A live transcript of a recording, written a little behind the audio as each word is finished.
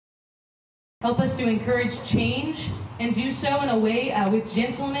Help us to encourage change and do so in a way with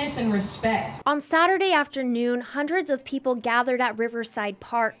gentleness and respect. On Saturday afternoon, hundreds of people gathered at Riverside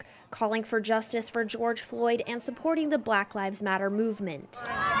Park, calling for justice for George Floyd and supporting the Black Lives Matter movement.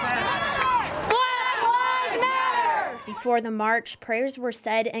 Black Lives Matter! Before the march, prayers were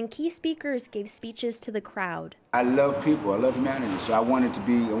said and key speakers gave speeches to the crowd. I love people, I love humanity, so I wanted to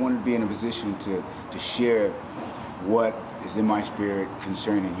be in a position to share what is in my spirit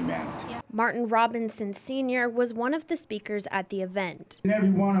concerning humanity. Martin Robinson Sr. was one of the speakers at the event. Every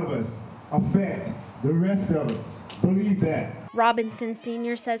one of us affect the rest of us. Believe that. Robinson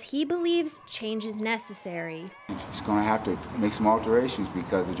Sr. says he believes change is necessary. He's going to have to make some alterations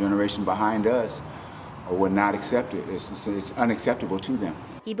because the generation behind us would not accept it. It's unacceptable to them.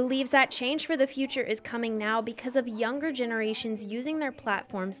 He believes that change for the future is coming now because of younger generations using their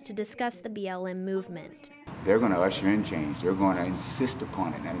platforms to discuss the BLM movement. They're going to usher in change. They're going to insist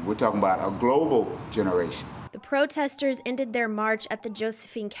upon it. And we're talking about a global generation. The protesters ended their march at the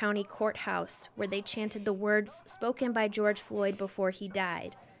Josephine County Courthouse, where they chanted the words spoken by George Floyd before he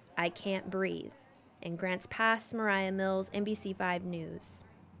died, "I can't breathe." In Grants Pass, Mariah Mills, NBC5 News.